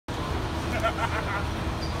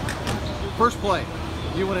First play,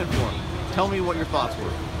 you went in for it. Tell me what your thoughts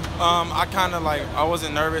were. I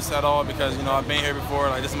wasn't nervous at all because, I've been here before.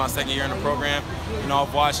 Like, this is my second year in the program.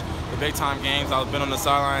 I've watched the big-time games. I've been on the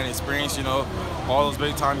sideline and experienced, all those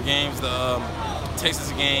big-time games, the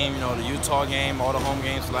Texas game, the Utah game, all the home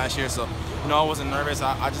games last year. So, I wasn't nervous.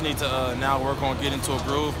 I just need to now work on getting into a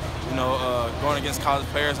groove. Going against college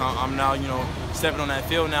players, I'm now, stepping on that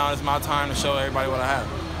field now. It's my time to show everybody what I have.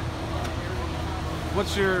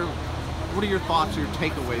 What are your thoughts, your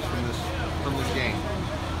takeaways from this game?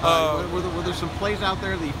 Were there some plays out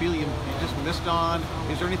there that you feel you just missed on?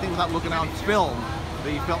 Is there anything without looking out film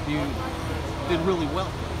that you felt you did really well?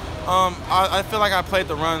 I feel like I played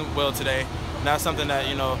the run well today. And that's something that,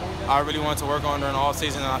 I really wanted to work on during the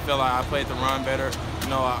offseason, and I feel like I played the run better.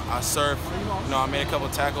 I surfed, I made a couple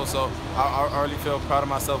tackles, so I really feel proud of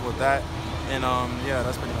myself with that. And, yeah,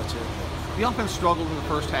 that's pretty much it. The offense struggled in the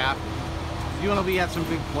first half. UNLV had some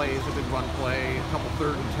big plays, a big run play, a couple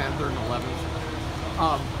 3rd and 10, 3rd and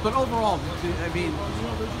 11s. But overall, I mean,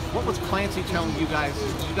 what was Clancy telling you guys?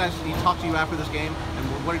 He talked to you after this game, and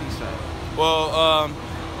what did he say? Well,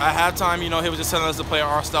 at halftime, he was just telling us to play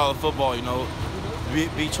our style of football.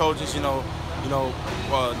 Be Trojans.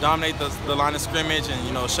 Dominate the line of scrimmage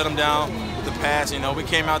and shut them down with the pass. We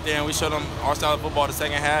came out there and we showed them our style of football the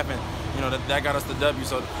second half, and that got us the W.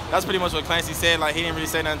 So that's pretty much what Clancy said. Like, he didn't really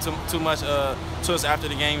say nothing too much to us after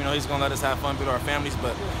the game. He's gonna let us have fun, be with our families.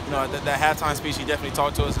 But that halftime speech, he definitely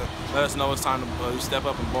talked to us and let us know it's time to step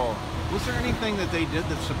up and ball. Was there anything that they did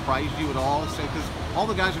that surprised you at all? Because all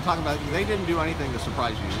the guys are talking about, they didn't do anything to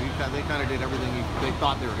surprise you. They kind of did everything they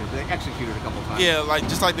thought they were going to. They executed a couple times. Yeah,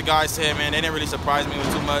 just like the guys said, man, they didn't really surprise me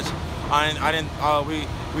with too much.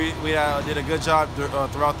 We did a good job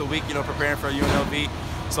throughout the week, preparing for UNLV.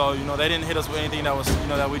 So, they didn't hit us with anything that was,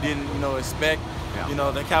 that we didn't, expect.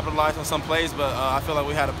 Yeah. They capitalized on some plays, but I feel like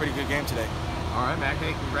we had a pretty good game today. All right, Mac.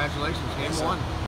 Hey, congratulations. Game 1.